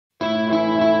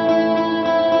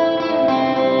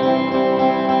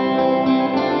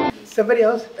Somebody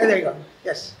else? Oh, there you go.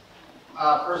 Yes.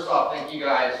 First off, thank you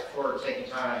guys for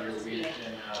taking time out of your week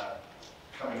and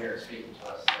coming here and speaking to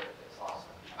us. It's awesome.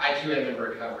 I too am in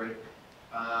recovery.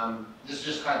 This is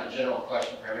just kind of a general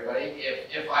question for everybody.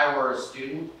 If I were a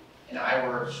student and I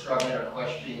were struggling or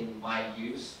questioning my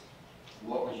use,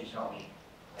 what would you tell me?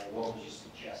 Like, what would you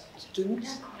suggest?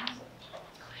 Students?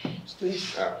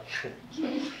 Students? Oh.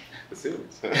 The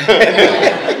students.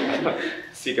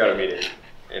 Seek out a meeting,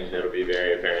 and it'll be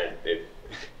very apparent if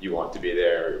you want to be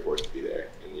there or you're forced to be there,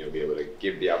 and you'll be able to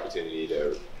give the opportunity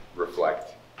to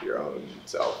reflect your own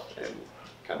self and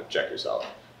kind of check yourself.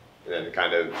 And then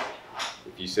kind of,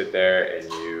 if you sit there and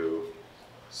you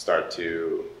start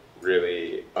to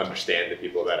really understand the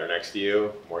people that are next to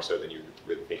you, more so than you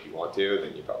really think you want to,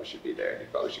 then you probably should be there. You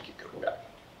probably should keep coming back.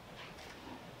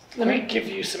 Let me give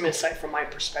you some insight from my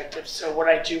perspective. So what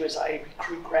I do is I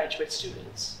recruit graduate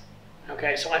students.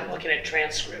 Okay, so I'm looking at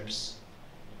transcripts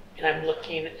and I'm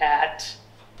looking at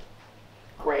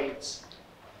grades.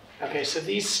 Okay, so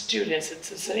these students,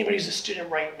 it's anybody who's a student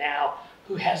right now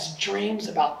who has dreams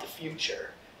about the future,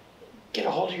 get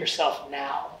a hold of yourself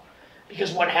now.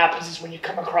 Because what happens is when you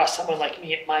come across someone like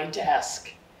me at my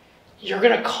desk, you're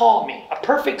gonna call me, a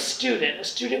perfect student, a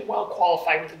student well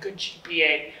qualified with a good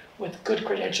GPA, with good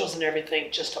credentials and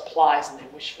everything, just applies and they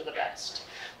wish for the best.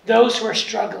 Those who are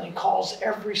struggling calls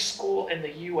every school in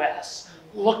the US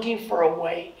looking for a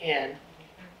way in,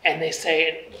 and they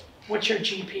say, what's your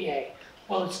GPA?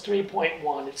 Well, it's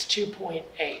 3.1, it's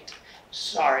 2.8.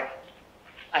 Sorry,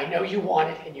 I know you want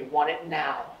it and you want it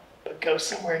now, but go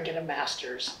somewhere and get a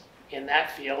master's in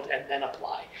that field and then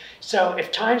apply. So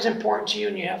if time's important to you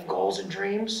and you have goals and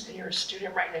dreams and you're a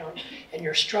student right now and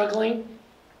you're struggling,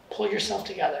 pull yourself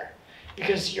together,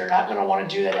 because you're not going to want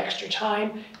to do that extra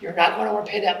time. You're not going to want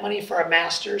to pay that money for a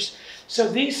master's. So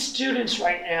these students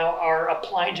right now are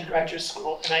applying to graduate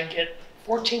school, and I get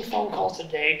 14 phone calls a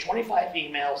day, 25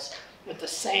 emails with the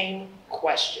same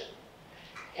question.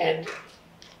 And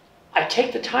I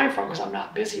take the time from them because I'm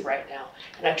not busy right now,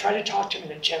 and I try to talk to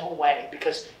them in a gentle way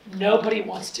because nobody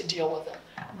wants to deal with them.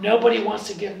 Nobody wants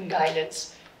to give them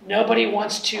guidance. Nobody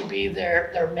wants to be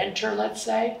their mentor, let's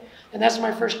say. And that's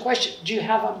my first question. Do you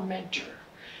have a mentor?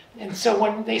 And so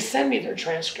when they send me their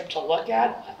transcript to look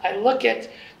at, I look at,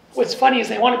 what's funny is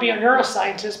they want to be a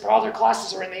neuroscientist, but all their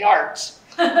classes are in the arts.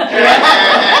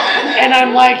 And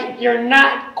I'm like, you're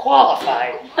not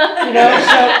qualified. You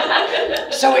know,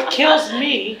 so it kills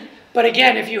me. But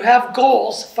again, if you have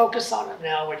goals, focus on them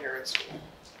now when you're in school.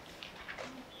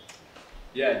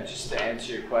 Yeah, just to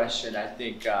answer your question, I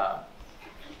think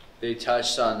they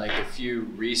touched on like a few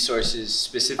resources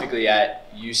specifically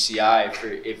at UCI for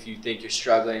if you think you're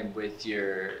struggling with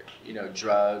your,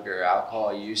 drug or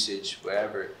alcohol usage,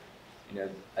 whatever.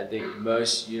 I think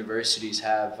most universities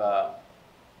have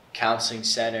counseling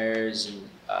centers, and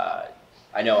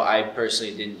I know I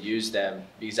personally didn't use them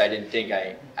because I didn't think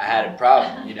I had a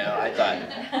problem. I thought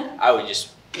I would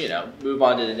just move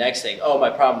on to the next thing. Oh, my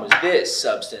problem was this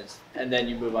substance, and then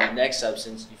you move on to the next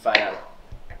substance, you find out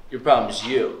your problem is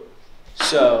you.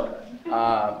 So,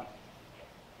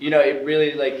 it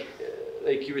really, like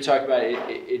you were talking about,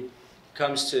 it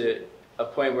comes to a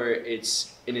point where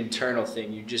it's an internal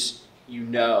thing. You just,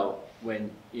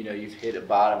 when, you've hit a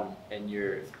bottom and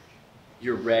you're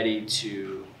ready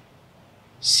to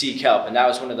seek help. And that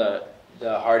was one of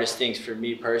the hardest things for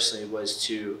me personally, was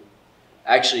to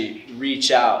actually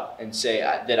reach out and say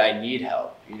that I need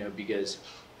help, because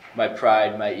my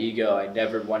pride, my ego, I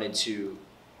never wanted to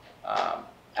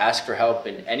ask for help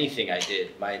in anything I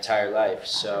did my entire life.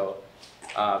 So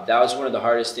that was one of the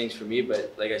hardest things for me.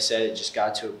 But like I said, it just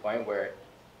got to a point where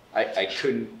I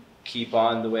couldn't keep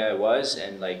on the way I was,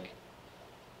 and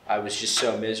I was just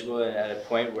so miserable, and at a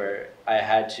point where I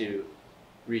had to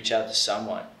reach out to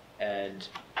someone, and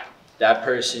that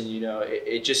person,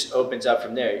 it just opens up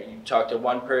from there. You talk to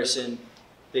one person,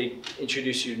 they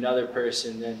introduce you to another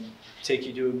person, then take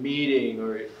you to a meeting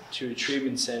or to a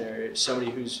treatment center,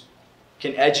 somebody who's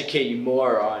can educate you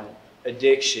more on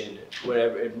addiction,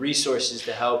 whatever, and resources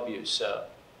to help you. So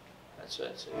that's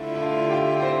it.